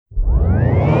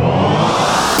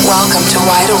Welcome to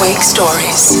Wide Awake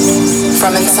Stories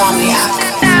from Insomniac.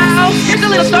 Now, here's a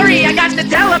little story I got to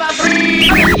tell about three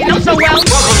you know so well.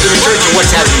 Welcome to the Church of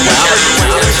What's Happening Now.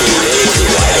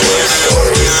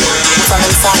 From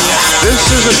Insomniac. This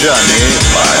is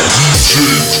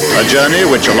a journey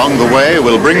which along the way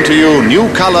will bring to you new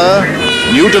color,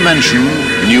 new dimension,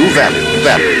 new value,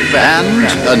 and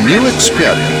a new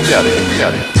experience.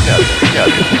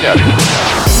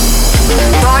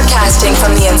 Broadcasting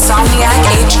from the Insomniac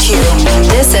HQ.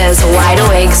 This is Wide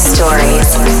Awake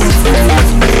Stories.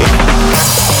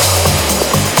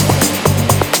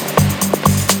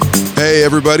 Hey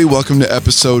everybody, welcome to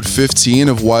episode 15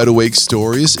 of Wide Awake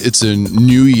Stories. It's a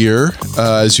new year.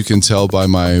 As you can tell by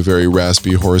my very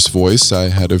raspy, hoarse voice, I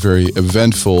had a very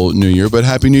eventful new year, but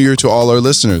Happy New Year to all our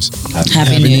listeners.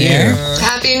 Happy New Year.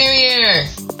 Happy New Year.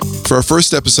 For our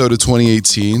first episode of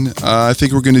 2018, I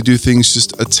think we're going to do things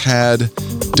just a tad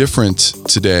different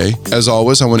today. As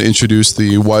always, I want to introduce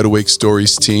the Wide Awake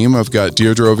Stories team. I've got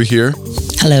Deirdre over here.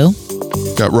 Hello.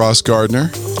 Got Ross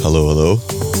Gardner. Hello.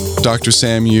 Dr.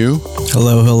 Sam Yu.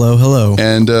 Hello.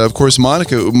 And of course,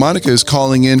 Monica. Monica is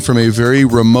calling in from a very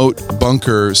remote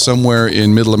bunker somewhere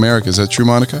in Middle America. Is that true,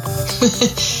 Monica?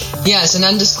 Yes, an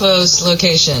undisclosed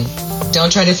location.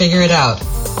 Don't try to figure it out.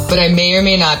 But I may or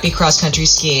may not be cross-country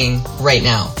skiing right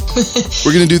now.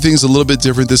 We're going to do things a little bit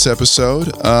different this episode.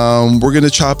 We're going to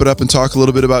chop it up and talk a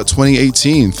little bit about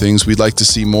 2018. Things we'd like to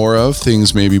see more of.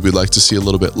 Things maybe we'd like to see a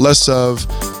little bit less of.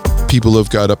 People who've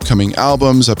got upcoming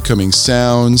albums, upcoming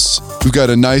sounds. We've got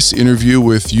a nice interview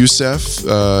with Yusef,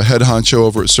 head honcho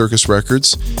over at Circus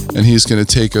Records, and he's going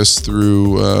to take us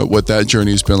through what that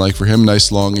journey has been like for him.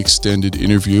 Nice, long, extended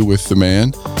interview with the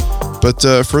man. But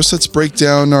first, let's break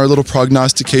down our little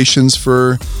prognostications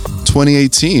for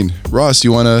 2018. Ross,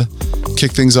 you want to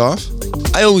kick things off?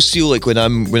 I always feel like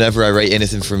whenever I write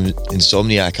anything from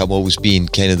Insomniac, I'm always being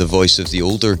kind of the voice of the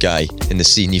older guy in the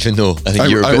scene, even though I think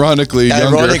you're ironically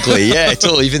younger. Ironically, yeah,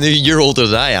 totally. Even though you're older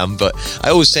than I am, but I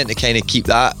always tend to kind of keep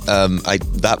that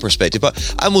that perspective.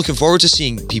 But I'm looking forward to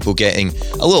seeing people getting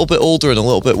a little bit older and a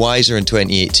little bit wiser in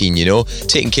 2018. You know,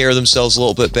 taking care of themselves a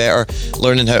little bit better,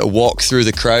 learning how to walk through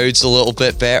the crowds a little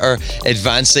bit better,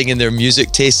 advancing in their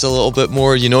music tastes a little bit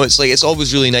more. You know, it's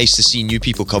always really nice to see new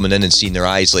people coming in and seeing their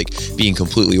eyes like being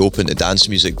completely open to dance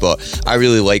music, but I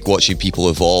really like watching people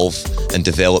evolve and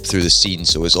develop through the scene,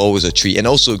 so it's always a treat, and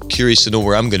also curious to know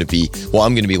where I'm going to be, what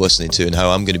I'm going to be listening to, and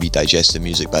how I'm going to be digesting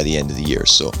music by the end of the year.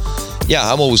 So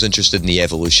yeah, I'm always interested in the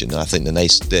evolution, and I think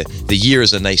the year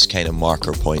is a nice kind of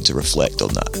marker point to reflect on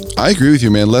that. I agree with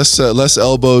you, man. Less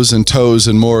elbows and toes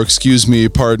and more excuse me,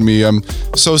 pardon me, I'm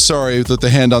so sorry, with the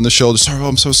hand on the shoulder. Sorry,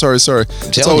 I'm so sorry.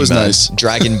 It's always you, man, nice.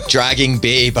 Dragging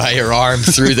Bay by her arm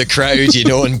through the crowd, you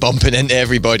know, and bumping into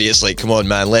everybody. It's like, come on,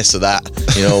 man, less of that.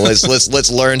 You know,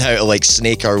 let's learn how to like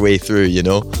snake our way through, you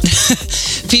know.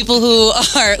 People who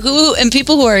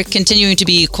are continuing to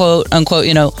be quote unquote,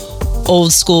 you know,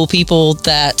 old school people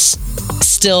that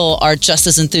still are just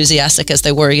as enthusiastic as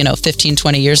they were, you know, 15,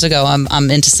 20 years ago.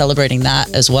 I'm into celebrating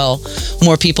that as well.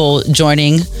 More people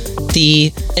joining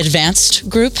the advanced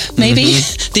group, maybe.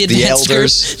 Mm-hmm. The advanced the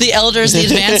elders. group. The elders, the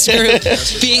advanced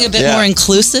group, being a bit more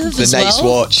inclusive the as nice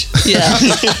well. Watch. Yeah.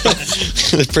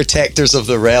 The protectors of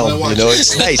the realm, you know,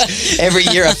 it's nice. Every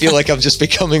year I feel like I'm just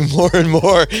becoming more and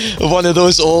more of one of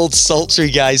those old sultry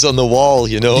guys on the wall,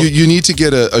 you know. You need to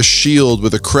get a shield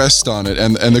with a crest on it,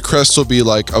 and the crest will be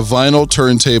like a vinyl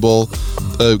turntable,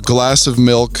 a glass of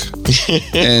milk,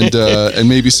 and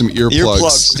maybe some earplugs.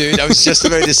 Earplugs, dude. I was just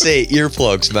about to say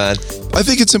earplugs, man. I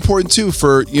think it's important too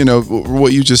for, you know,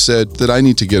 what you just said, that I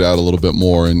need to get out a little bit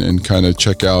more and kind of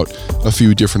check out a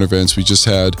few different events. We just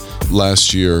had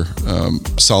last year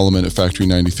Solomon at Factory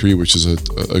 93, which is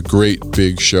a great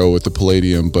big show at the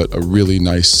Palladium, but a really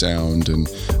nice sound. And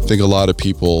I think a lot of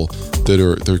people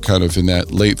they're kind of in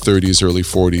that late 30s, early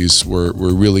 40s, we're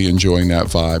really enjoying that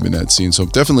vibe and that scene. So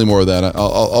definitely more of that.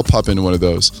 I'll pop into one of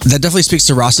those. That definitely speaks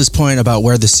to Ross's point about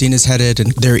where the scene is headed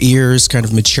and their ears kind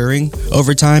of maturing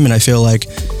over time. And I feel like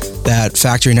that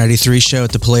Factory 93 show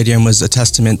at the Palladium was a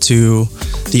testament to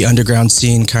the underground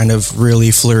scene kind of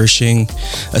really flourishing,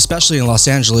 especially in Los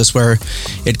Angeles, where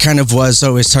it kind of was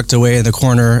always tucked away in the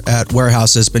corner at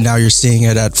warehouses, but now you're seeing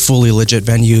it at fully legit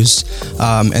venues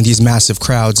and these massive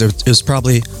crowds. It was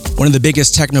probably one of the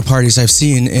biggest techno parties I've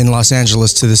seen in Los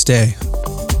Angeles to this day.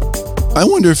 I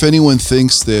wonder if anyone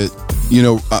thinks that, you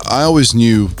know, I always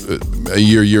knew a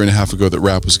year and a half ago that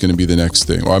rap was going to be the next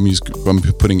thing. Well, I'm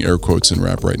putting air quotes in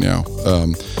rap right now.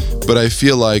 But I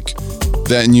feel like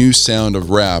that new sound of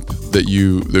rap that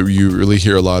you really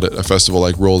hear a lot at a festival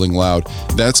like Rolling Loud,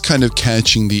 that's kind of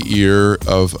catching the ear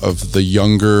of the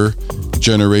younger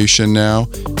generation now,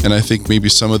 and I think maybe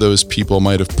some of those people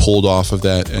might have pulled off of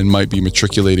that and might be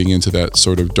matriculating into that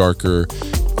sort of darker,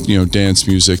 dance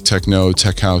music, techno,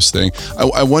 tech house thing.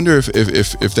 I wonder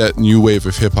if that new wave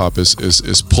of hip hop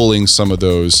is pulling some of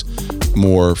those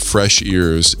more fresh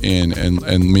ears in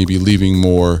and maybe leaving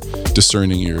more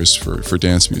discerning ears for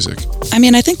dance music. I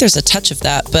mean, I think there's a touch of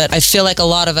that, but I feel like a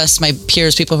lot of us, my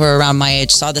peers, people who are around my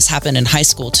age, saw this happen in high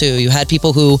school too. You had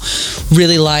people who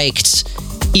really liked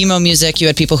emo music, you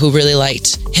had people who really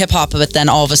liked hip hop, but then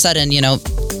all of a sudden,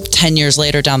 10 years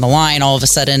later down the line, all of a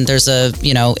sudden there's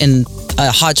in a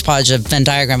hodgepodge of Venn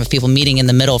diagram of people meeting in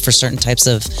the middle for certain types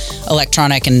of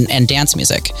electronic and dance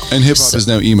music. And hip hop is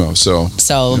now emo, so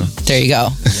there you go.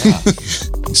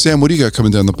 Sam, what do you got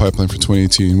coming down the pipeline for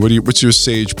 2018? What's your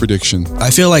sage prediction?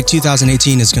 I feel like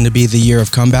 2018 is going to be the year of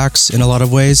comebacks in a lot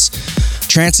of ways.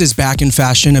 Trance is back in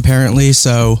fashion, apparently,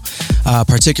 so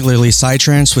particularly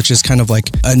psytrance, which is kind of like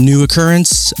a new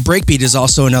occurrence. Breakbeat is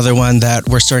also another one that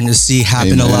we're starting to see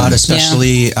happen a lot,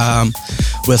 especially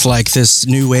with like this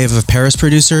new wave of Paris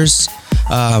producers.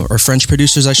 Or French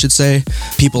producers, I should say.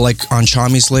 People like on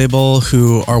Chami's label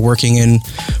who are working in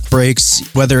breaks,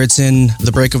 whether it's in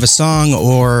the break of a song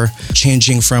or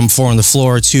changing from 4 on the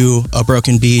floor to a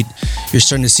broken beat. You're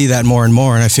starting to see that more and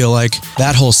more, and I feel like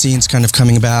that whole scene's kind of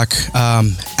coming back.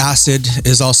 Acid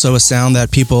is also a sound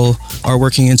that people are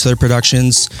working into their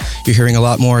productions. You're hearing a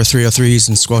lot more 303s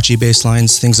and squelchy bass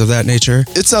lines, things of that nature.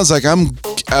 It sounds like I'm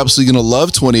absolutely gonna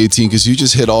love 2018 because you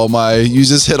just hit all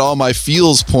my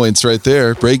feels points right there.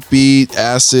 Breakbeat,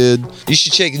 acid. You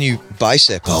should check the new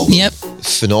Bicep album. Yep.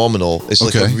 Phenomenal. It's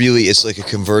like it's like a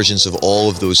convergence of all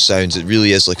of those sounds. It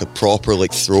really is like a proper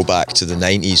like throwback to the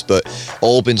 90s, but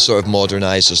all been sort of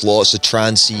modernized. There's lots of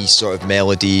trancey sort of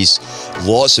melodies,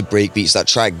 lots of breakbeats. That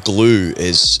track Glue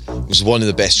was one of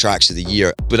the best tracks of the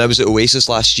year. When I was at Oasis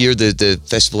last year, the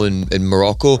festival in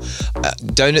Morocco,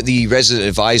 down at the resident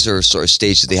advisor sort of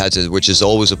stage that they had, which is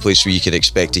always a place where you can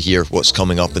expect to hear what's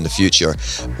coming up in the future.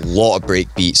 A lot of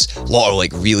breakbeats, a lot of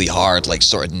like really hard, like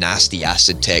sort of nasty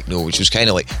acid techno, which was kind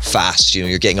of like fast.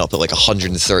 You're getting up at like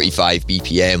 135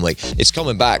 BPM. Like it's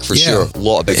coming back for sure. A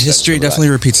lot of big history definitely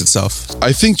repeats itself.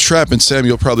 I think trap, and Sam,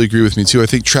 you'll probably agree with me too. I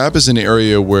think trap is an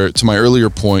area where, to my earlier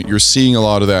point, you're seeing a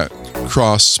lot of that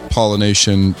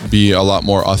cross-pollination be a lot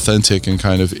more authentic and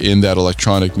kind of in that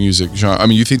electronic music genre. I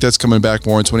mean, you think that's coming back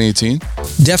more in 2018?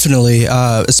 Definitely,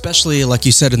 especially like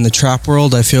you said in the trap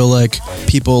world. I feel like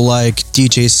people like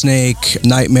DJ Snake,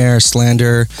 Nightmare,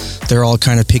 Slander, they're all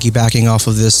kind of piggybacking off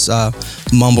of this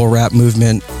mumble rap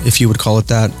movement, if you would call it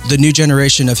that. The new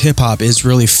generation of hip-hop is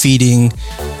really feeding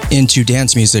into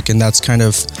dance music, and that's kind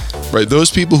of... Right,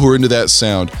 those people who are into that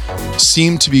sound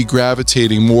seem to be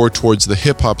gravitating more towards the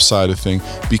hip-hop side of thing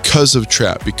because of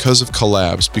trap, because of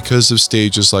collabs, because of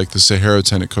stages like the Sahara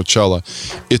Tent at Coachella.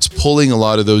 It's pulling a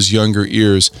lot of those younger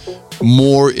ears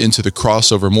more into the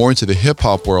crossover, more into the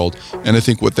hip-hop world, and I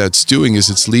think what that's doing is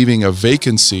it's leaving a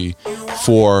vacancy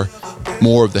for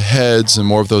more of the heads and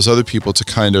more of those other people to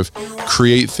kind of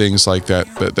create things like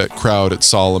that crowd at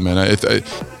Solomon.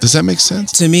 Does that make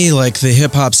sense? To me, like the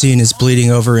hip hop scene is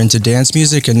bleeding over into dance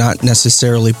music and not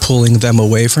necessarily pulling them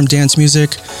away from dance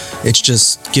music. It's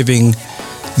just giving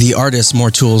the artists more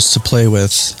tools to play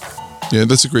with. Yeah,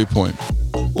 that's a great point.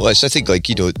 Well, I think like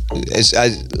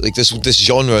like this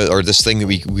genre or this thing that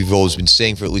we've always been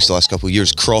saying for at least the last couple of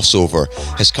years, crossover,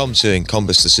 has come to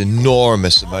encompass this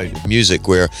enormous amount of music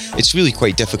where it's really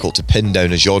quite difficult to pin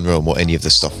down a genre on what any of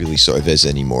this stuff really sort of is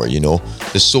anymore.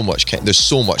 There's so much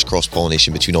cross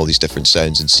pollination between all these different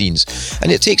sounds and scenes,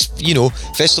 and it takes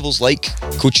festivals like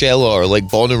Coachella or like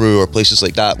Bonnaroo or places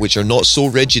like that, which are not so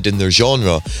rigid in their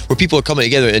genre, where people are coming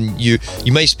together and you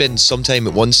might spend some time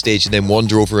at one stage and then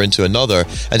wander over into another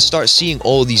and start seeing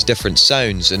all these different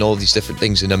sounds and all these different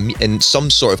things in some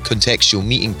sort of contextual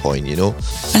meeting point,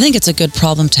 I think it's a good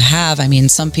problem to have. I mean,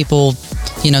 some people,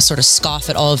 sort of scoff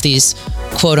at all of these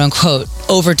quote unquote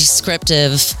over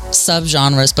descriptive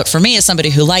subgenres, but for me, as somebody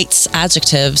who likes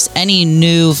adjectives, any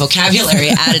new vocabulary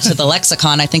added to the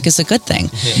lexicon I think is a good thing.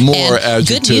 More adjectives.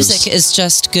 Good music is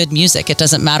just good music. It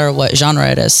doesn't matter what genre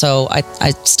it is, so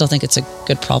I still think it's a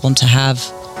good problem to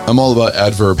have. I'm all about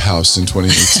adverb house in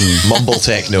 2018. Mumble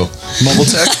techno. Mumble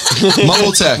tech?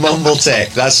 Mumble tech. Mumble tech.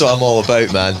 That's what I'm all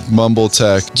about, man. Mumble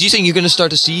tech. Do you think you're going to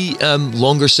start to see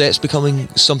longer sets becoming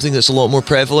something that's a lot more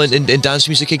prevalent in dance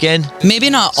music again? Maybe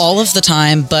not all of the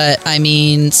time, but I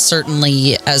mean,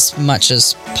 certainly as much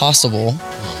as possible.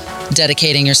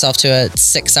 Dedicating yourself to a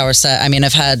 6-hour set. I mean,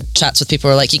 I've had chats with people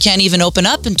who are like, you can't even open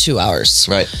up in 2 hours.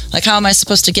 Right. Like, how am I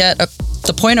supposed to get a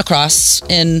the point across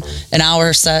in an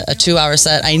hour set, a 2-hour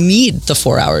set. I need the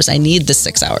 4 hours. I need the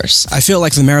 6 hours. I feel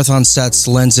like the marathon sets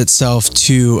lends itself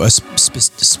to a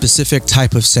specific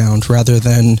type of sound rather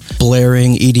than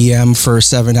blaring EDM for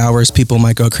 7 hours. People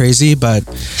might go crazy, but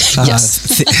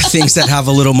things that have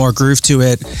a little more groove to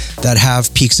it, that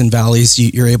have peaks and valleys,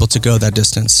 you're able to go that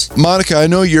distance. Monica, I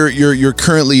know you're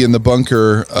currently in the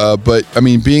bunker, but I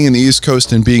mean, being in the East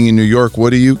Coast and being in New York,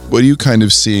 what are you kind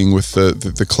of seeing with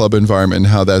the club environment and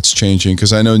how that's changing?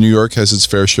 Because I know New York has its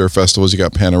fair share of festivals. You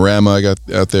got Panorama, I got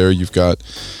out there. You've got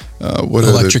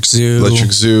Electric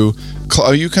Zoo.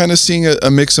 Are you kind of seeing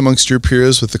a mix amongst your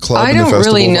peers with the club and the festival? I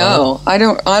don't really know. I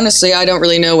don't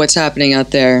really know what's happening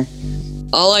out there.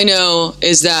 All I know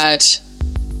is that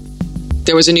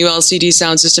there was a new LCD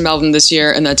Sound System album this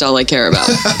year, and that's all I care about.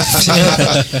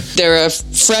 They're a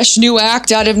fresh new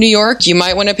act out of New York. You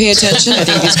might want to pay attention. I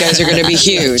think these guys are going to be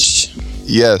huge.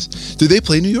 Yes. Did they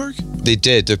play New York? They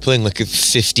did. They're playing like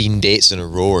 15 dates in a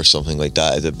row or something like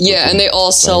that. Yeah, and they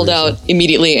all sold out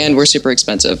immediately and were super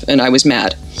expensive, and I was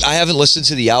mad. I haven't listened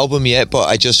to the album yet, but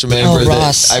I just remember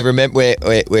Ross. I remember.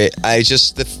 Wait. I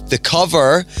just the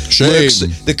cover. Shame.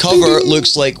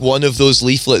 Looks like one of those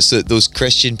leaflets that those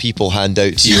Christian people hand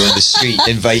out to you on the street,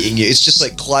 inviting you. It's just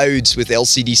like clouds with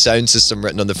LCD Sound System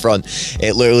written on the front.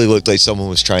 It literally looked like someone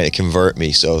was trying to convert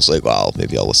me. So I was like, well,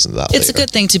 maybe I'll listen to that. It's later. a good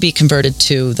thing to be converted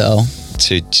to, though.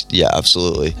 Yeah,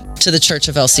 absolutely. To the Church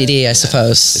of LCD, I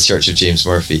suppose. The Church of James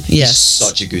Murphy. Yes. He's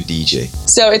such a good DJ.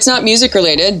 So it's not music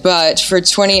related, but for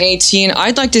 2018,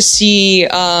 I'd like to see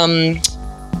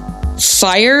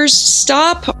fires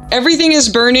stop. Everything is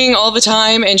burning all the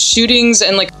time, and shootings,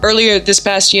 and like earlier this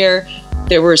past year,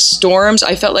 there were storms.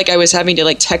 I felt like I was having to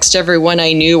like text everyone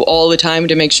I knew all the time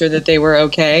to make sure that they were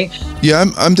okay. Yeah,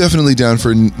 I'm definitely down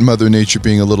for Mother Nature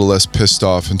being a little less pissed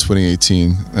off in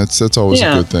 2018. That's always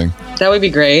a good thing. That would be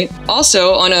great.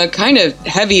 Also, on a kind of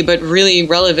heavy but really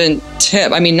relevant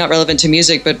tip, I mean, not relevant to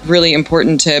music, but really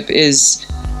important tip is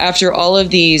after all of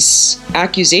these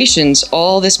accusations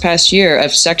all this past year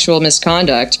of sexual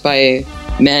misconduct by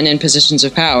men in positions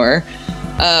of power,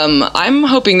 I'm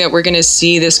hoping that we're going to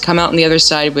see this come out on the other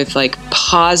side with like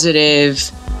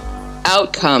positive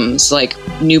outcomes, like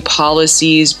new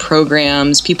policies,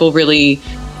 programs, people really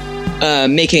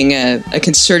making a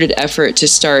concerted effort to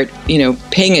start,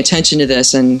 paying attention to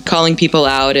this and calling people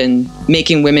out and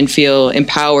making women feel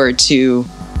empowered to,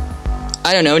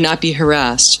 I don't know, not be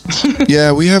harassed.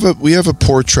 Yeah, we have a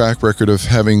poor track record of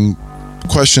having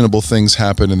questionable things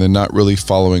happen and then not really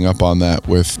following up on that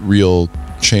with real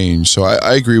change. So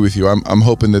I agree with you. I'm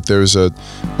hoping that there's a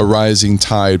rising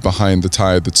tide behind the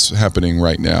tide that's happening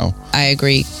right now. I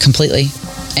agree completely.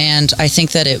 And I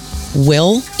think that it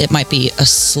might be a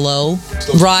slow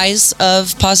rise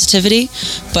of positivity,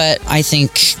 but I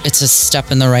think it's a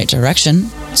step in the right direction,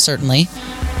 certainly.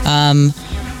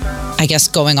 I guess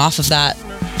going off of that,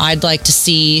 I'd like to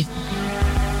see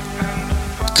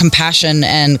compassion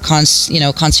and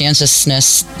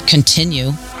conscientiousness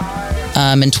continue.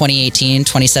 In 2018,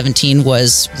 2017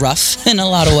 was rough in a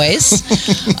lot of ways.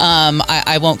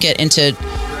 I won't get into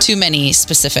too many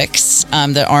specifics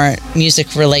that aren't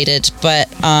music related, but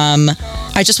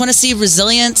I just want to see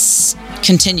resilience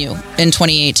continue in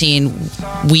 2018.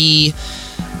 We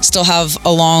still have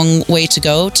a long way to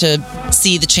go to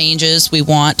see the changes we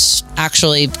want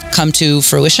actually come to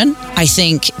fruition. I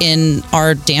think in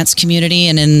our dance community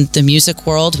and in the music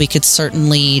world, we could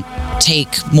certainly take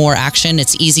more action.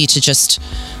 It's easy to just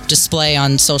display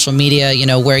on social media,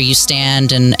 where you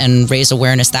stand and raise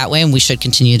awareness that way, and we should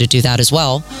continue to do that as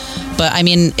well. But I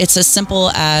mean, it's as simple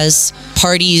as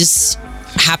parties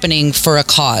happening for a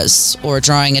cause or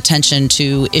drawing attention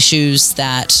to issues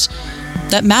that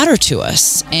matter to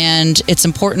us. And it's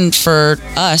important for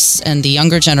us and the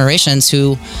younger generations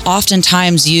who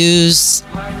oftentimes use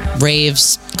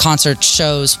raves, concerts,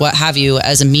 shows, what have you,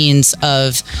 as a means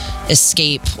of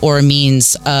escape or a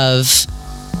means of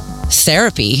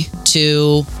therapy,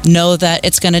 to know that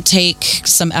it's going to take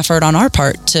some effort on our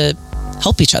part to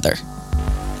help each other.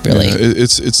 Really, yeah,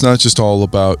 it's not just all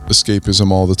about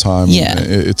escapism all the time. Yeah,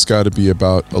 it's got to be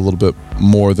about a little bit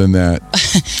more than that.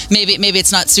 maybe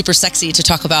it's not super sexy to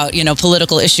talk about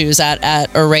political issues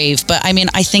at a rave, but I mean,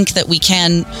 I think that we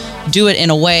can do it in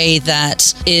a way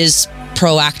that is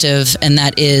proactive and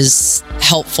that is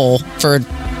helpful for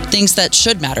things that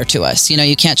should matter to us.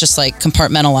 You can't just like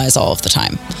compartmentalize all of the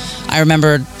time. I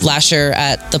remember last year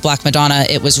at the Black Madonna,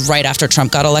 it was right after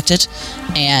Trump got elected,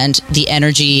 and the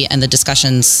energy and the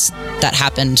discussions that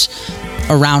happened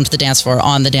around the dance floor,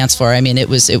 on the dance floor. I mean, it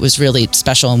was really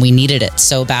special, and we needed it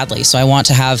so badly. So I want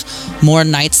to have more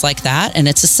nights like that. And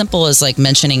it's as simple as like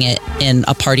mentioning it in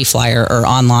a party flyer or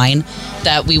online,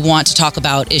 that we want to talk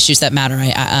about issues that matter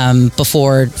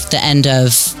before the end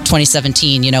of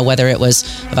 2017, whether it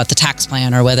was about the tax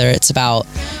plan or whether it's about,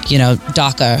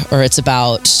 DACA or it's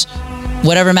about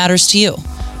whatever matters to you.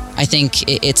 I think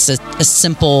it's a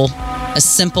simple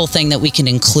thing that we can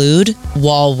include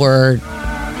while we're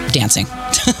dancing.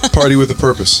 Party with a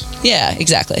purpose. Yeah,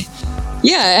 exactly.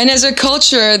 Yeah, and as a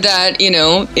culture that,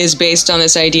 is based on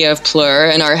this idea of plur,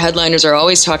 and our headliners are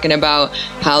always talking about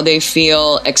how they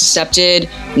feel accepted,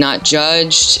 not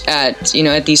judged at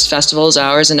these festivals,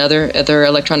 ours and other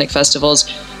electronic festivals,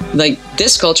 like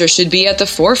this culture should be at the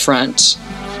forefront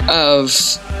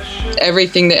of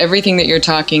everything that you're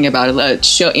talking about,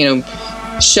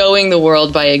 showing the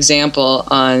world by example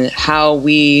on how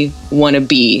we want to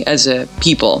be as a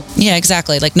people. Yeah,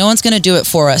 exactly. Like no one's going to do it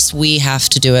for us. We have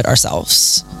to do it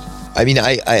ourselves. I mean,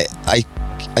 I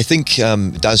think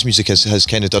dance music has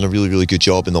kind of done a really, really good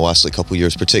job in the last couple of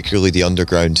years, particularly the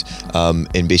underground,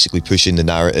 in basically pushing the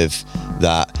narrative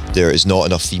that there is not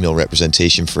enough female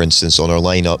representation, for instance, on our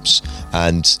lineups.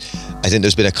 And I think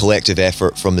there's been a collective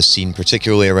effort from the scene,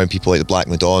 particularly around people like the Black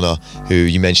Madonna, who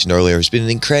you mentioned earlier, has been an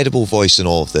incredible voice in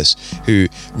all of this, who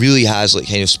really has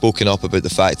kind of spoken up about the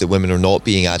fact that women are not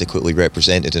being adequately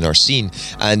represented in our scene.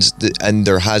 And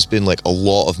there has been a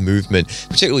lot of movement,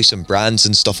 particularly some brands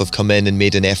and stuff have come in and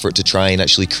made an effort to try and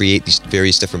actually create these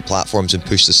various different platforms and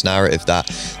push this narrative that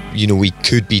we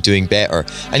could be doing better,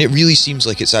 and it really seems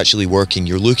like it's actually working.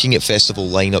 You're looking at festival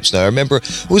lineups now. I remember,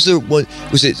 was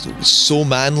it So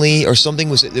Manly or something?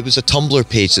 There was a Tumblr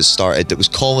page that started that was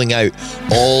calling out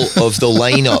all of the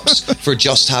lineups for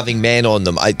just having men on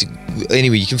them.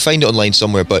 Anyway, you can find it online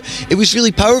somewhere, but it was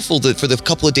really powerful for the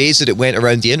couple of days that it went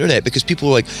around the internet, because people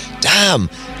were like, damn,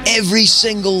 every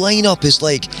single lineup is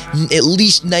at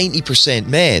least 90%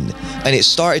 men, and it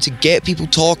started to get people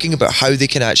talking about how they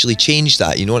can actually change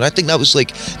that, and I think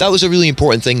that was a really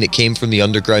important thing that came from the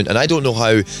underground. And I don't know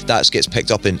how that gets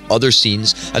picked up in other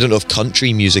scenes. I don't know if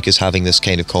country music is having this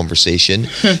kind of conversation.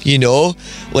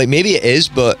 Maybe it is,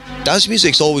 but dance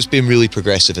music's always been really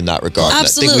progressive in that regard.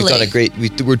 Absolutely. And I think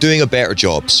we're doing a better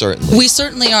job, certainly. We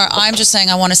certainly are. I'm just saying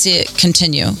I want to see it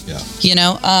continue. Yeah.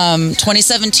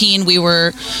 2017, we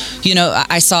were,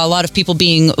 I saw a lot of people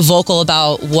being vocal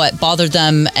about what bothered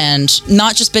them, and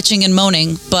not just bitching and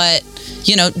moaning, but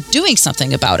doing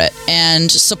something about it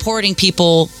and supporting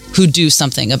people who do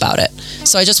something about it.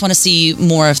 So I just want to see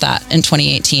more of that in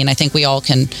 2018. I think we all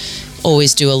can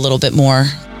always do a little bit more.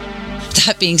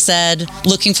 That being said,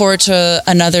 looking forward to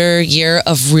another year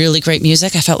of really great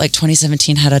music. I felt like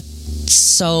 2017 had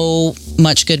so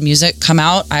much good music come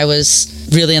out. I was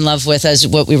really in love with, as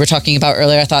what we were talking about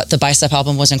earlier. I thought the Bicep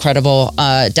album was incredible.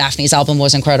 Daphne's album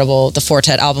was incredible. The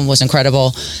Fortet album was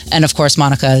incredible. And of course,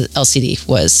 Monica LCD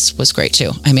was great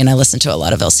too. I mean, I listened to a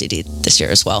lot of LCD this year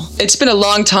as well. It's been a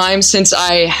long time since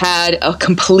I had a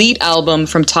complete album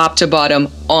from top to bottom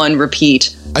on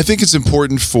repeat. I think it's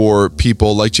important for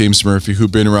people like James Murphy,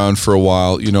 who've been around for a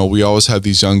while. We always have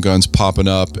these young guns popping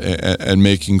up and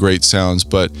making great sounds,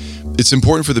 but it's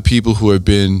important for the people who have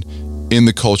been in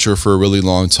the culture for a really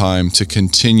long time to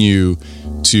continue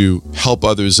to help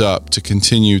others up, to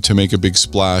continue to make a big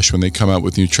splash when they come out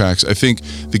with new tracks. I think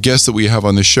the guest that we have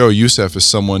on the show, Yusef, is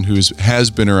someone who has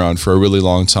been around for a really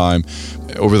long time.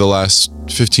 Over the last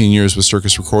 15 years with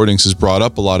Circus Recordings, has brought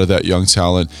up a lot of that young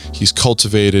talent. He's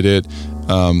cultivated it.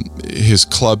 His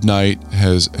club night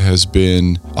has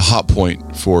been a hot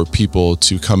point for people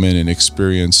to come in and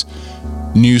experience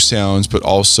new sounds, but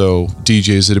also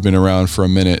DJs that have been around for a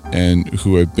minute and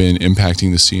who have been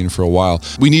impacting the scene for a while.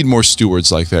 We need more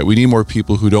stewards like that. We need more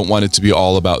people who don't want it to be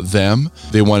all about them.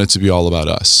 They want it to be all about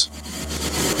us.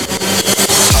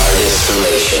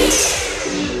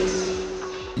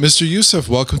 Mr. Yusef,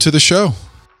 welcome to the show.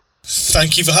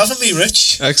 Thank you for having me,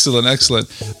 Rich. Excellent.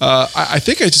 I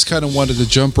think I just kind of wanted to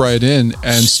jump right in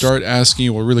and start asking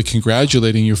you, or really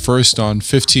congratulating you first on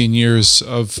 15 years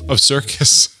of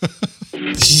circus.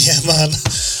 Yeah, man.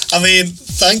 I mean,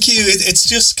 thank you. It's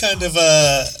just kind of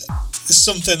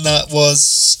something that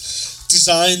was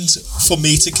designed for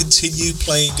me to continue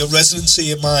playing a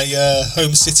residency in my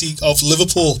home city of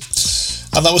Liverpool.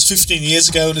 And that was 15 years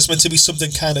ago, and it's meant to be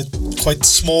something kind of quite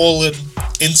small and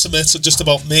intimate and just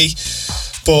about me.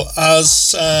 But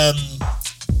as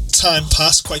time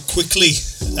passed quite quickly,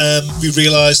 we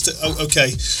realised,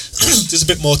 okay, there's a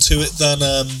bit more to it than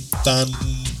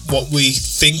what we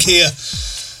think here.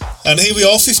 And here we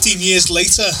are 15 years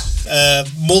later,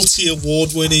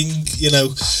 multi-award winning,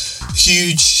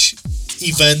 huge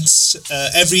events,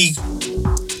 every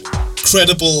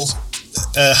credible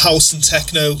house and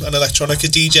techno and electronica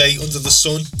DJ under the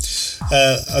sun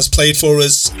has played for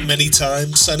us many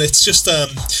times, and it's just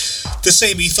the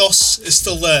same ethos is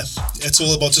still there. It's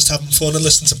all about just having fun and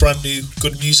listening to brand new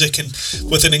good music and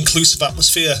with an inclusive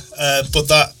atmosphere, but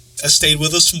that has stayed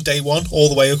with us from day one all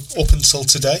the way up until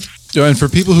today. And for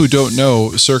people who don't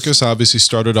know, Circus obviously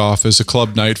started off as a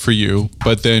club night for you,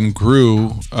 but then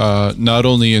grew not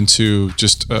only into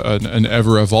just an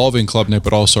ever-evolving club night,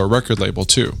 but also a record label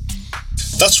too.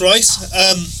 That's right.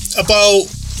 About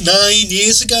 9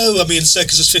 years ago, I mean,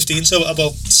 Circus is 15, so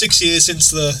about 6 years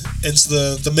into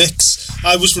the mix,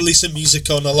 I was releasing music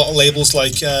on a lot of labels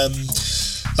like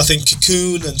I think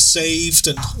Cocoon and Saved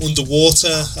and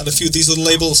Underwater and a few of these other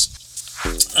labels,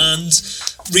 and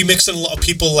remixing a lot of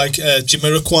people like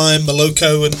Jamiroquai and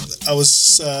Moloko, and I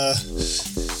was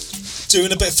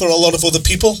doing a bit for a lot of other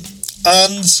people,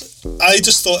 and I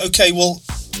just thought, okay, well,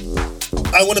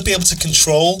 I want to be able to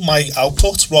control my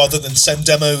output rather than send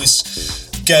demos,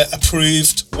 get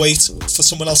approved, wait for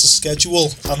someone else's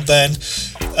schedule, and then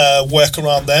work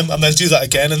around them, and then do that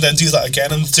again, and then do that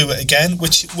again, and do it again,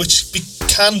 which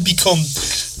can become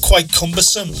quite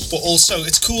cumbersome. But also,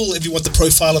 it's cool if you want the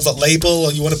profile of that label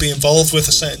or you want to be involved with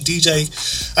a certain DJ,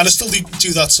 and I still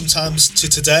do that sometimes to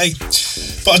today.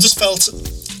 But I just felt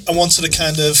I wanted to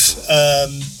kind of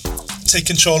take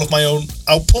control of my own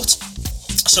output.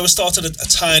 So I started a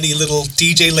tiny little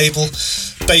DJ label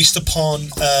based upon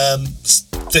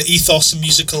the ethos and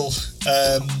musical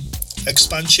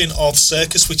expansion of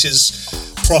Circus, which is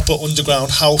proper underground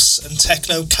house and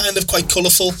techno, kind of quite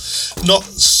colourful, not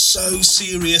so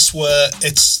serious where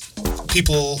it's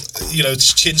people,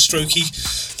 it's chin strokey,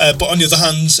 but on the other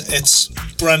hand, it's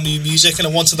brand new music, and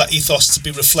I wanted that ethos to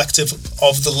be reflective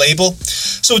of the label.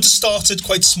 So it just started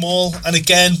quite small, and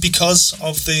again, because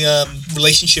of the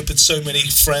relationship with so many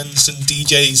friends and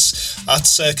DJs at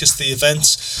Circus, the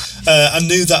event, I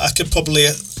knew that I could probably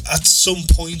at some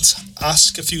point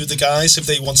ask a few of the guys if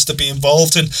they wanted to be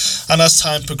involved, and as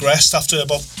time progressed, after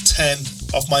about 10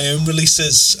 of my own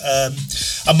releases,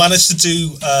 I managed to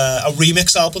do a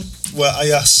remix album where I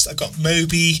got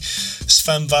Moby,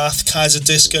 Sven Vath, Kaiser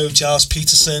Disco, Giles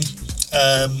Peterson,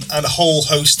 and a whole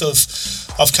host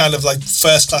of kind of like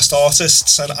first class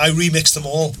artists, and I remixed them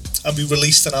all, and we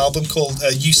released an album called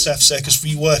Youssef Circus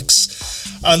Reworks,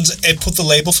 and it put the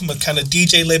label from a kind of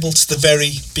DJ label to the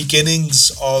very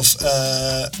beginnings of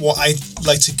what I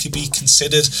like to be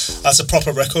considered as a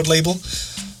proper record label.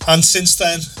 And since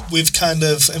then, we've kind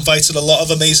of invited a lot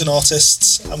of amazing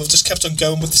artists, and we've just kept on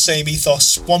going with the same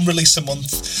ethos. One release a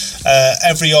month.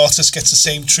 Every artist gets the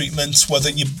same treatment, whether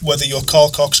you're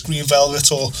Carl Cox, Green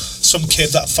Velvet, or some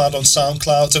kid that I found on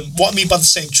SoundCloud. And what I mean by the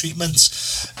same treatment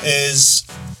is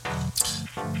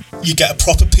you get a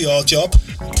proper PR job,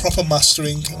 proper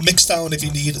mastering, mix down if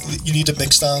you need a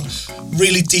mix down,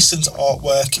 really decent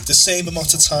artwork, the same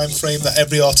amount of time frame that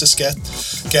every artist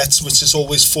gets, which is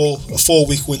always a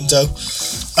 4-week window.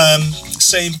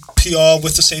 Same PR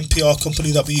with the same PR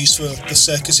company that we use for the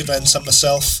Circus events and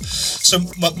myself. So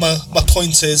my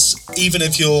point is, even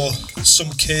if you're some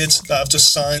kid that I've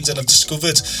just signed and I've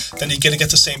discovered, then you're going to get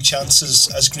the same chances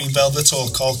as Green Velvet or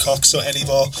Carl Cox or any of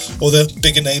our other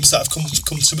bigger names that have come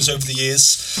to us over the years.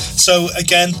 So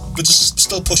again, we're just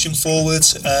still pushing forward.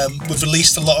 We've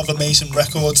released a lot of amazing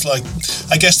records, like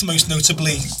I guess the most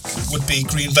notably would be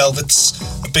Green Velvet's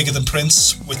Bigger Than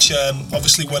Prince, which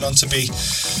obviously went on to be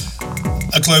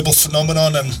a global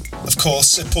phenomenon, and of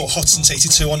course it put Hudson's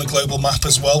 82 on a global map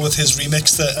as well with his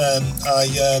remix that I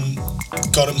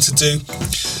got him to do.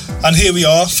 And here we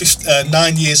are,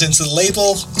 9 years into the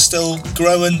label, still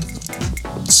growing,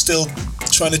 still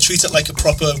trying to treat it like a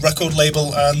proper record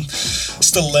label, and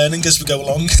still learning as we go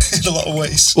along in a lot of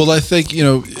ways. Well, I think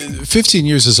 15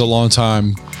 years is a long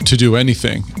time to do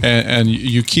anything, and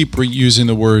you keep reusing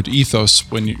the word ethos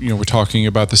when we're talking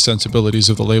about the sensibilities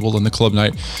of the label and the club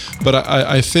night. But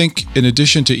I think in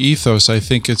addition to ethos, I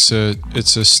think it's a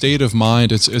state of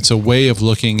mind. It's a way of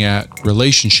looking at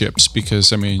relationships,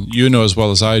 because as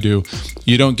well as I do,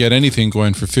 you don't get anything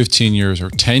going for 15 years or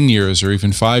 10 years or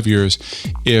even 5 years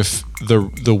if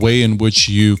the way in which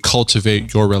you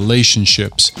cultivate your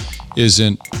relationships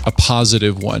isn't a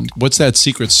positive one. What's that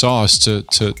secret sauce to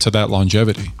that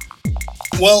longevity?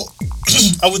 Well,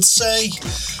 I would say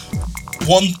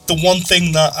the one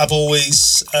thing that I've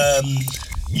always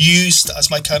used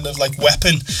as my kind of like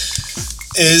weapon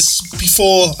is,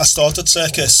 before I started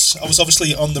Circus, I was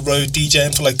obviously on the road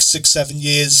DJing for like 6-7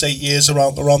 years, 8 years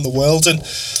around the world, and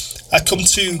I come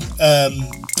to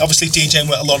obviously DJing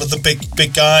with a lot of the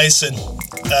big guys and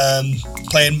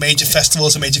playing major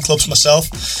festivals and major clubs myself.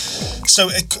 So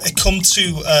it come to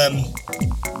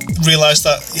realise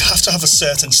that you have to have a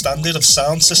certain standard of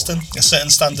sound system, a certain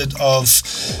standard of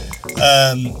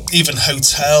even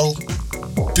hotel,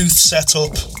 booth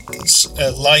setup,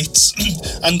 lights,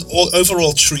 and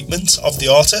overall treatment of the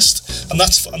artist, and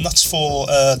that's for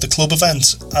the club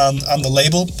event and the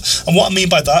label. And what I mean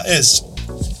by that is,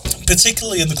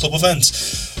 particularly in the club event,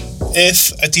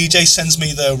 if a DJ sends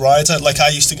me the rider, like I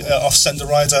used to off-send a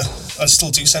rider, I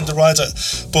still do send a rider,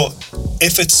 but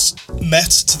if it's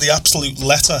met to the absolute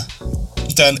letter,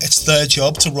 then it's their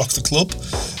job to rock the club.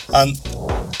 And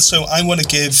so I want to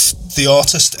give the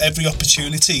artist every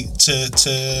opportunity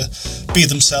to be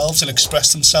themselves and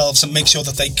express themselves and make sure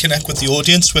that they connect with the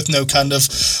audience with no kind of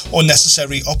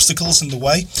unnecessary obstacles in the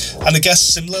way. And I guess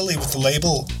similarly with the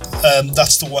label,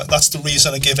 that's the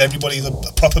reason I give everybody the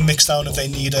proper mix down if they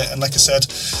need it. And like I said,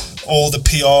 all the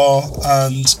PR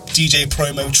and DJ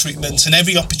promo treatment and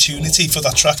every opportunity for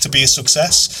that track to be a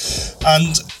success.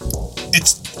 And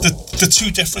it's the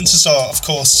two differences are, of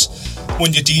course,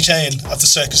 when you're DJing at the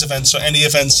circus events or any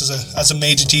events as a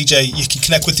major DJ, you can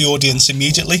connect with the audience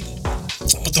immediately.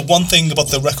 But the one thing about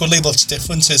the record label that's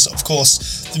different is, of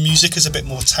course, the music is a bit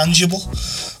more tangible.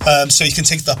 So you can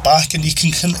take that back and you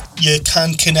can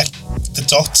connect the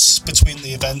dots between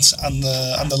the event and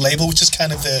the label, which is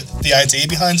kind of the idea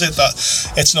behind it, that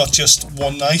it's not just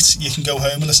one night. You can go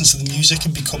home and listen to the music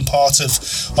and become part of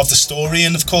the story.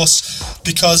 And of course,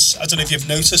 because I don't know if you've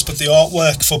noticed, but the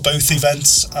artwork for both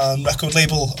events and record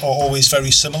label are always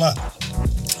very similar.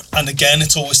 And again,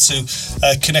 it's always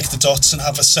to connect the dots and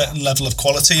have a certain level of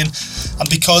quality. And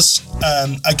because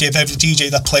I give every DJ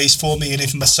that plays for me, and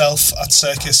even myself at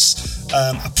Circus,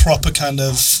 a proper kind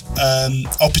of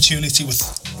opportunity with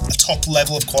a top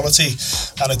level of quality,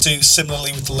 and I do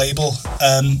similarly with the label,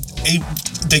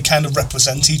 they kind of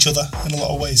represent each other in a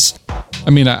lot of ways.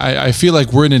 I mean, I feel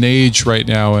like we're in an age right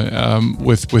now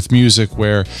with music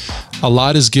where a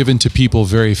lot is given to people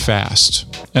very fast.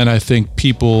 And I think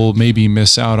people maybe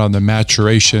miss out on the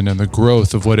maturation and the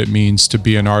growth of what it means to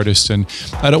be an artist. And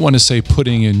I don't want to say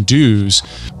putting in dues,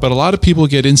 but a lot of people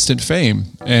get instant fame.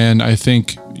 And I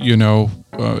think,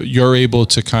 you're able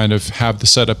to kind of have the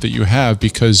setup that you have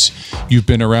because you've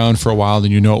been around for a while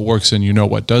and you know what works and you know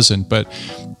what doesn't. But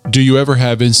do you ever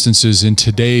have instances in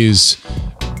today's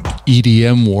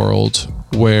EDM world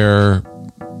where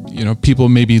people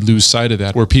maybe lose sight of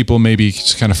that, where people maybe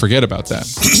just kind of forget about that?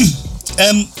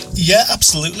 Yeah,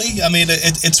 absolutely. I mean,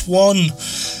 it's one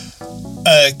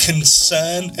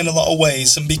concern in a lot of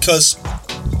ways, and because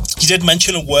you did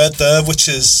mention a word there which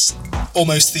is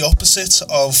almost the opposite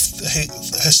of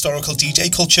historical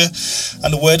DJ culture,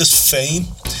 and the word is fame.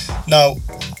 Now,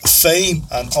 fame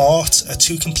and art are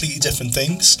two completely different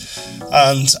things,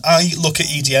 and I look at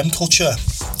EDM culture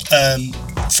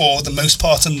for the most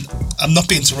part, and I'm not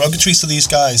being derogatory to these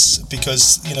guys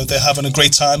because they're having a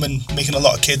great time and making a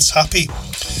lot of kids happy,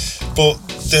 but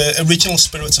the original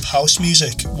spirit of house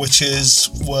music, which is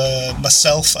where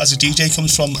myself as a DJ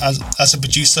comes from, as a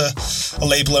producer, a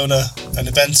label owner, an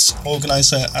event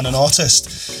organizer and an artist,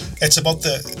 it's about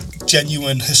the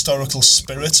genuine historical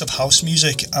spirit of house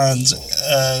music and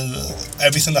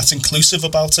everything that's inclusive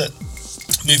about it,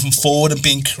 moving forward and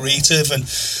being creative and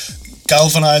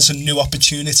galvanizing new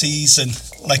opportunities. And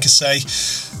like I say,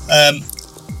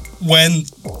 when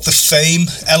the fame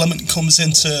element comes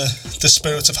into the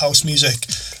spirit of house music,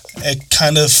 it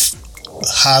kind of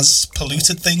has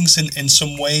polluted things in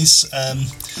some ways,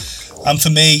 and for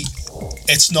me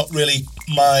it's not really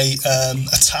my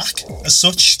attack as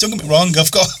such. Don't get me wrong,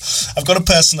 I've got a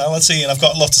personality and I've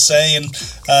got a lot to say, and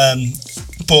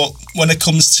but when it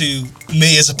comes to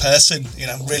me as a person,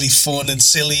 I'm really fun and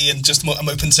silly and just I'm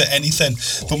open to anything.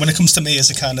 But when it comes to me as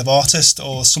a kind of artist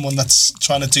or someone that's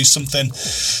trying to do something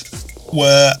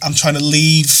where I'm trying to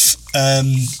leave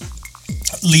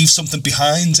something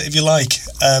behind, if you like,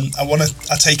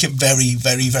 I take it very,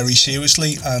 very, very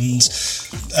seriously, and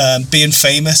being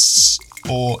famous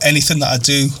or anything that I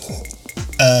do,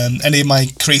 any of my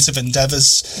creative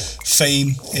endeavors,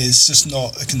 fame is just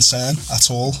not a concern at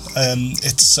all.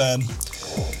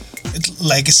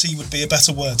 Legacy would be a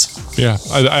better word. Yeah,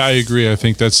 I agree. I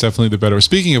think that's definitely the better.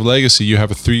 Speaking of legacy, you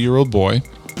have a 3-year-old boy.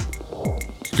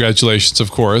 Congratulations,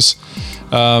 of course.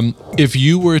 If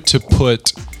you were to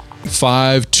put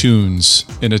 5 tunes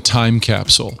in a time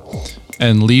capsule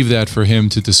and leave that for him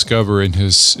to discover in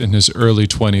his early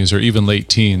 20s or even late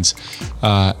teens,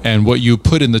 and what you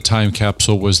put in the time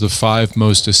capsule was the 5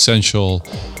 most essential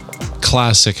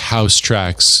classic house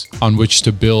tracks on which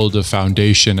to build a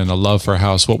foundation and a love for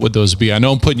house, what would those be? I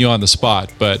know I'm putting you on the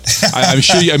spot, but I'm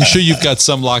sure you've got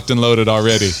some locked and loaded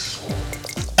already.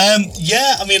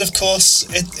 Yeah, I mean, of course,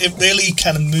 it really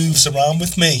kind of moves around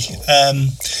with me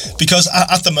because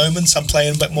at the moment I'm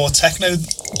playing a bit more techno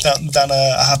than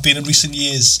I have been in recent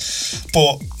years.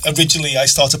 But originally I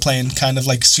started playing kind of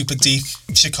like super deep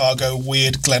Chicago,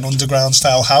 weird Glen Underground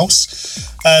style house.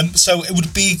 So it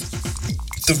would be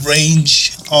the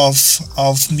range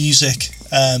of music,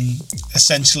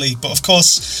 essentially. But of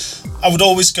course, I would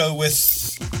always go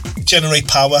with Generate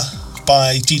Power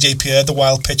by DJ Pierre, the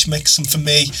Wild Pitch Mix, and for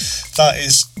me that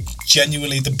is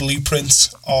genuinely the blueprint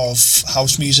of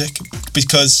house music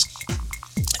because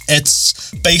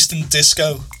it's based in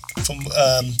disco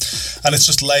and it's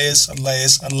just layers and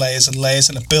layers and layers and layers,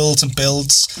 and it builds and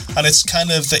builds, and it's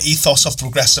kind of the ethos of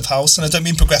progressive house. And I don't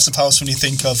mean progressive house when you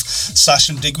think of Sash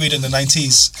and Digweed in the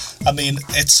 90s. I mean,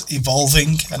 it's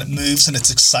evolving and it moves and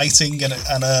it's exciting and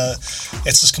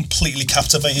it's just completely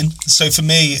captivating. So for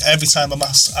me, every time I'm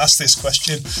asked this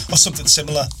question or something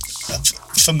similar,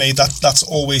 for me that's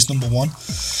always number one.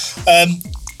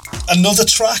 Another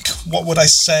track, what would I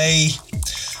say?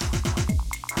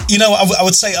 You know, I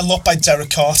would say a lot by Derek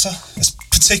Carter,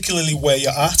 particularly Where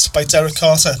You're At by Derek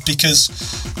Carter, because,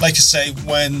 like I say,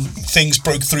 when things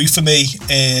broke through for me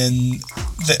in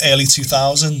the early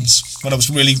 2000s, when I was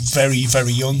really very,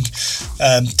 very young,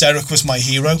 Derek was my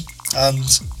hero,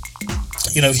 and,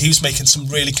 you know, he was making some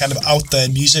really kind of out there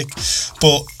music.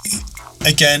 But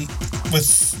again,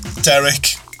 with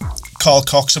Derek, Carl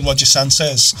Cox and Roger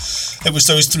Sanchez, it was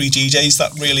those three DJs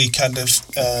that really kind of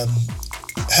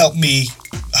helped me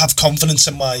have confidence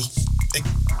in my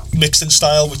mixing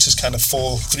style, which is kind of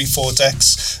 3-4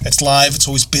 decks. It's live, it's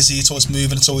always busy, it's always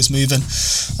moving,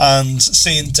 and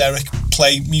seeing Derek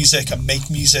play music and make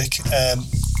music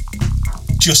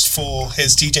just for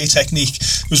his DJ technique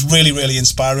was really, really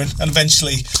inspiring. And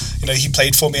eventually, you know, he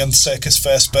played for me on Circa's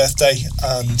first birthday,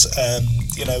 and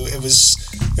you know, it was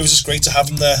just great to have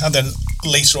him there. And then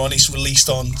later on, he's released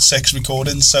on Circus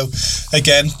Recordings. So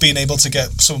again, being able to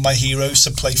get some of my heroes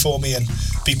to play for me and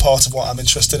be part of what I'm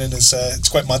interested in is it's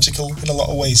quite magical in a lot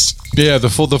of ways. Yeah, the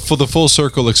full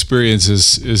circle experience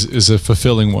is a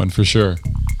fulfilling one for sure.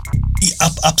 Yeah,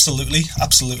 absolutely.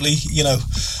 You know,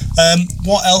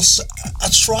 what else? A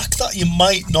track that you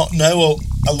might not know, or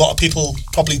a lot of people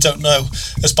probably don't know,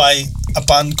 is by a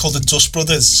band called the Dust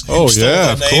Brothers. Oh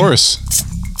yeah, of course.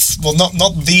 Well, not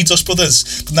the Dust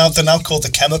Brothers, but they're now called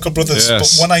the Chemical Brothers.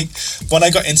 Yes. But when I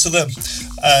got into them,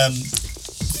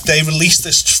 they released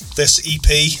this EP.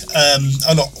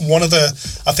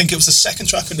 I think it was the second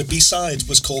track on the B-side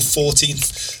was called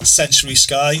 14th Century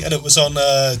Sky, and it was on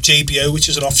JBO, which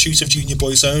is an offshoot of Junior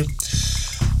Boyzone.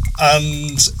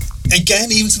 And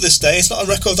again, even to this day, it's not a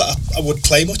record that I would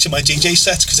play much in my DJ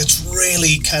sets because it's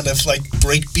really kind of like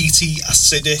breakbeaty,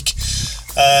 acidic.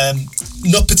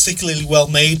 Not particularly well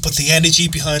made, but the energy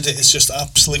behind it is just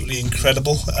absolutely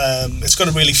incredible. It's got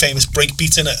a really famous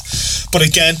breakbeat in it. But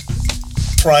again,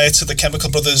 prior to the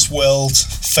Chemical Brothers world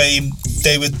fame,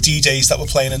 they were DJs that were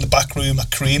playing in the back room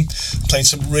at Cream, playing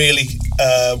some really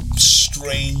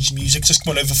strange music, just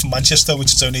coming over from Manchester,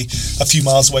 which is only a few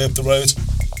miles away up the road.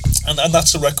 And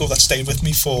that's a record that stayed with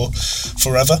me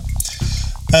forever.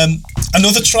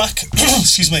 Another track,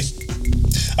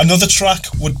 Another track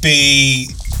would be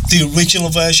the original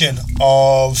version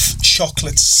of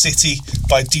Chocolate City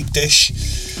by Deep Dish.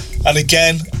 And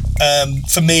again,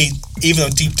 for me, even though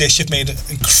Deep Dish have made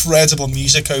incredible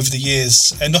music over the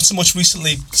years, and not so much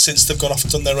recently since they've gone off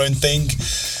and done their own thing,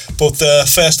 but the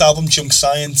first album, Junk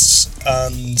Science,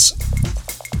 and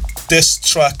this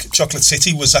track, Chocolate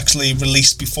City, was actually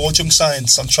released before Junk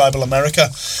Science on Tribal America.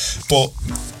 But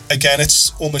again,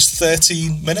 it's almost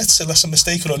 13 minutes, unless I'm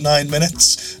mistaken, or 9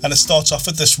 minutes, and it starts off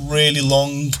with this really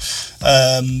long,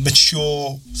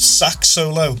 mature sax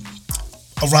solo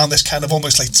around this kind of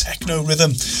almost like techno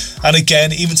rhythm. And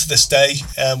again, even to this day,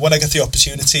 when I get the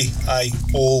opportunity, I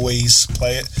always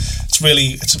play it. For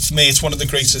me, it's one of the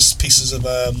greatest pieces of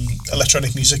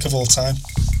electronic music of all time.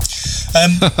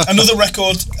 Another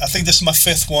record, I think this is my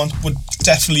fifth one, would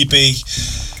definitely be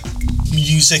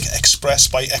Music Express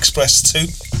by Express 2.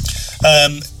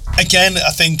 Again,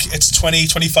 I think it's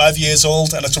 25 years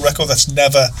old, and it's a record that's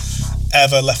never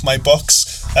ever left my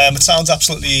box. It sounds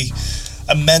absolutely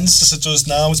immense as it does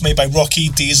now. It's made by Rocky,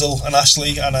 Diesel and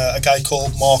Ashley, and a guy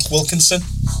called Mark Wilkinson.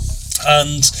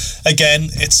 And again,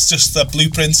 it's just the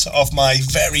blueprint of my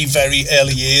very, very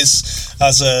early years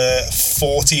as a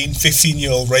 14,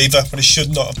 15-year-old raver, when I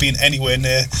should not have been anywhere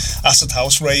near acid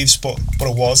house raves, but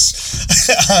it was.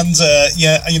 And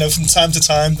from time to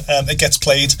time, it gets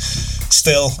played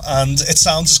still, and it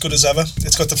sounds as good as ever.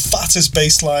 It's got the fattest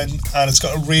bass line, and it's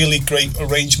got a really great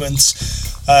arrangement.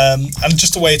 And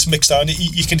just the way it's mixed down,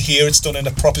 you can hear it's done in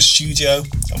a proper studio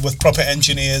with proper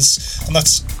engineers, and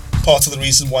that's part of the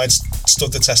reason why it's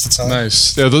stood the test of time.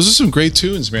 Nice. Yeah, those are some great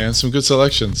tunes, man. Some good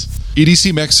selections.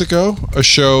 EDC Mexico, a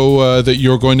show that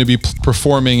you're going to be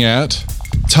performing at.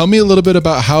 Tell me a little bit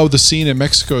about how the scene in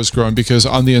Mexico has grown, because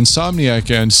on the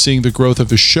Insomniac end, seeing the growth of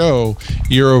the show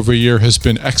year over year has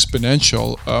been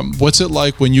exponential. What's it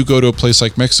like when you go to a place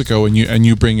like Mexico and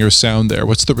you bring your sound there?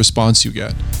 What's the response you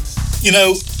get?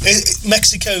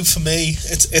 Mexico for me,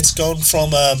 it's gone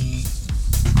from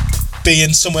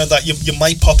being somewhere that you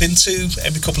might pop into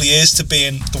every couple of years to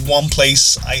being the one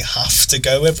place I have to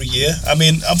go every year. I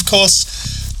mean, of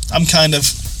course, I'm kind of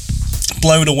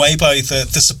blown away by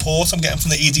the support I'm getting from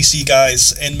the EDC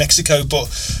guys in Mexico, but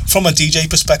from a DJ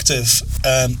perspective,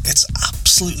 it's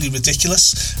absolutely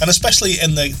ridiculous. And especially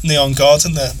in the Neon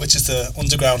Garden there, which is the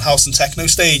underground house and techno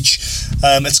stage,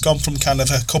 it's gone from kind of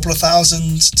a couple of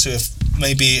thousand to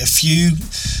maybe a few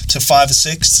to 5 or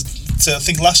 6 to I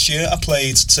think last year I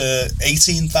played to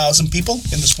 18,000 people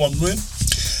in this one room,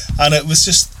 and it was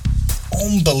just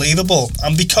unbelievable.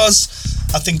 And because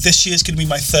I think this year's going to be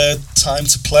my third time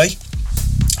to play,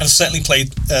 and I've certainly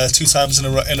played 2 times in a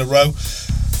row,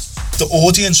 the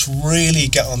audience really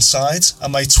get on side,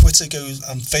 and my Twitter goes,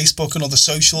 and Facebook and all the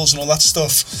socials and all that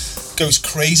stuff goes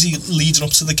crazy leading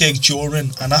up to the gig,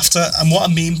 during and after. And what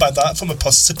I mean by that from a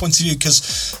positive point of view,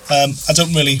 because I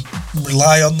don't really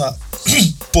rely on that,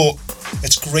 but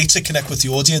it's great to connect with the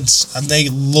audience, and they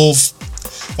love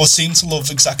or seem to love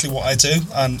exactly what I do.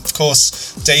 And of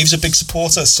course, Dave's a big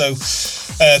supporter, so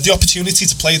the opportunity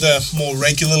to play there more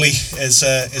regularly is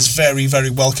very, very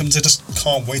welcome. I just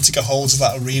can't wait to get hold of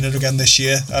that arena again this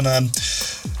year. And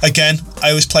again, I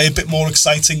always play a bit more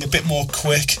exciting, a bit more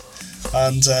quick,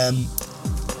 and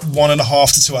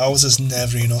 1.5 to 2 hours is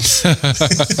never enough.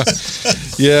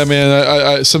 Yeah, man.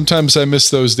 I sometimes I miss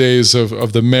those days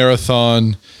of the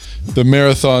marathon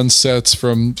sets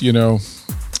from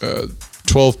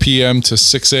 12 p.m. to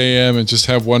 6 a.m. and just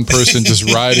have one person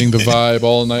just riding the vibe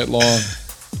all night long.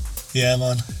 Yeah,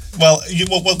 man. Well,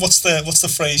 what's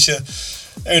the phrase? You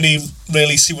only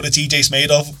really see what a DJ's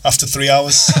made of after 3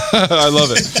 hours. I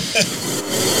love it.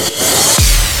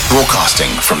 Broadcasting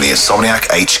from the Insomniac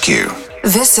HQ.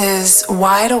 This is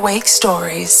Wide Awake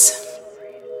Stories.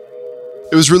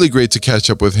 It was really great to catch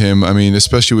up with him. I mean,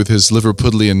 especially with his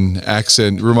Liverpudlian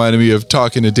accent, reminded me of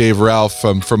talking to Dave Ralph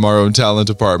from our own talent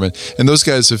department. And those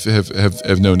guys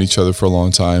have known each other for a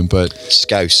long time. But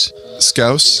Scouse.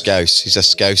 He's a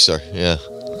Scouser. Yeah.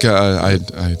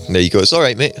 There you go. It's all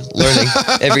right, mate. Learning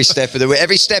every step of the way.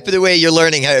 Every step of the way, you're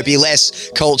learning how to be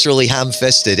less culturally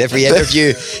ham-fisted. Every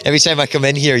interview, every time I come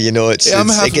in here, I'm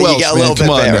half Welsh, you get a little bit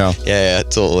better. Now. Yeah,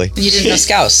 totally. You didn't know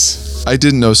Scouse? I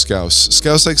didn't know Scouse.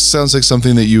 Scouse sounds like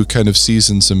something that you kind of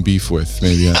season some beef with.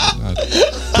 Maybe I'd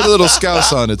put a little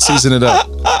Scouse on it, season it up.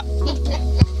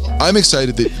 I'm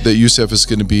excited that Yusef is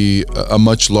going to be a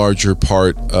much larger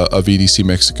part of EDC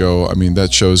Mexico. I mean,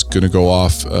 that show's going to go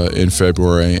off in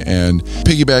February. And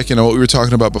piggybacking on what we were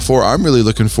talking about before, I'm really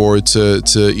looking forward to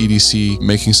EDC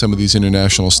making some of these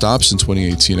international stops in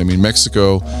 2018. I mean,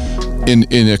 Mexico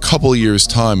in a couple of years'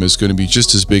 time is going to be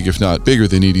just as big, if not bigger,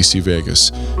 than EDC Vegas.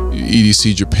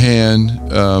 EDC Japan,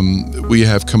 we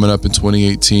have coming up in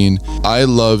 2018. I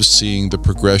love seeing the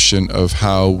progression of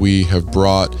how we have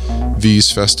brought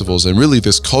these festivals and really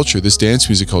this culture, this dance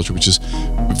music culture, which is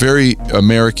very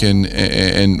American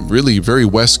and really very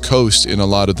West Coast in a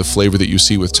lot of the flavor that you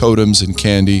see with totems and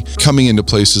candy, coming into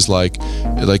places like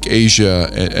Asia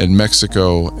and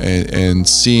Mexico, and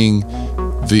seeing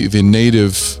the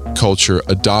native culture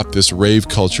adopt this rave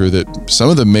culture that some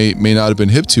of them may not have been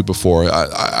hip to before.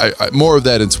 I more of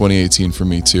that in 2018 for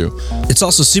me too. It's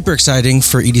also super exciting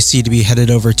for EDC to be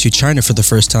headed over to China for the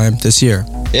first time this year.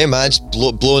 Yeah, man, it's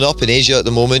blowing up in Asia at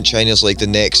the moment. China's like the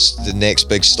next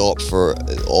big stop for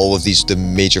all of the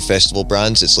major festival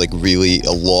brands. It's like really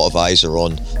a lot of eyes are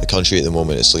on the country at the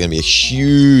moment. It's going to be a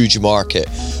huge market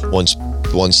once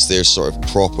they're sort of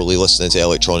properly listening to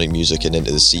electronic music and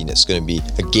into the scene. It's going to be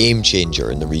a game changer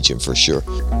in the region for sure.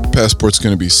 Passport's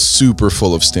going to be super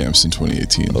full of stamps in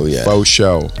 2018. Oh yeah. Faux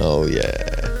show. Oh yeah.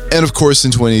 And of course,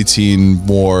 in 2018,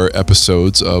 more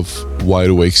episodes of Wide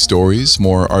Awake Stories,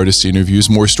 more artist interviews,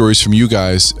 more stories from you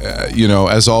guys.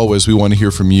 As always, we want to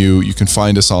hear from you. You can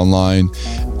find us online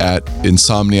at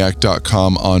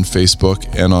insomniac.com on Facebook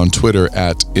and on Twitter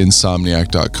at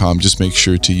insomniac.com. Just make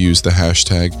sure to use the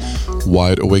hashtag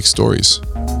Wide Awake Stories.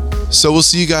 So we'll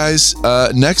see you guys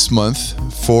next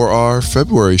month for our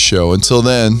February show. Until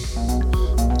then,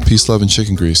 peace, love, and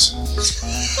chicken grease.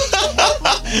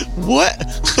 What?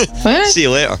 What? See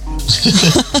you later.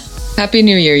 Happy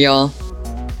New Year, y'all.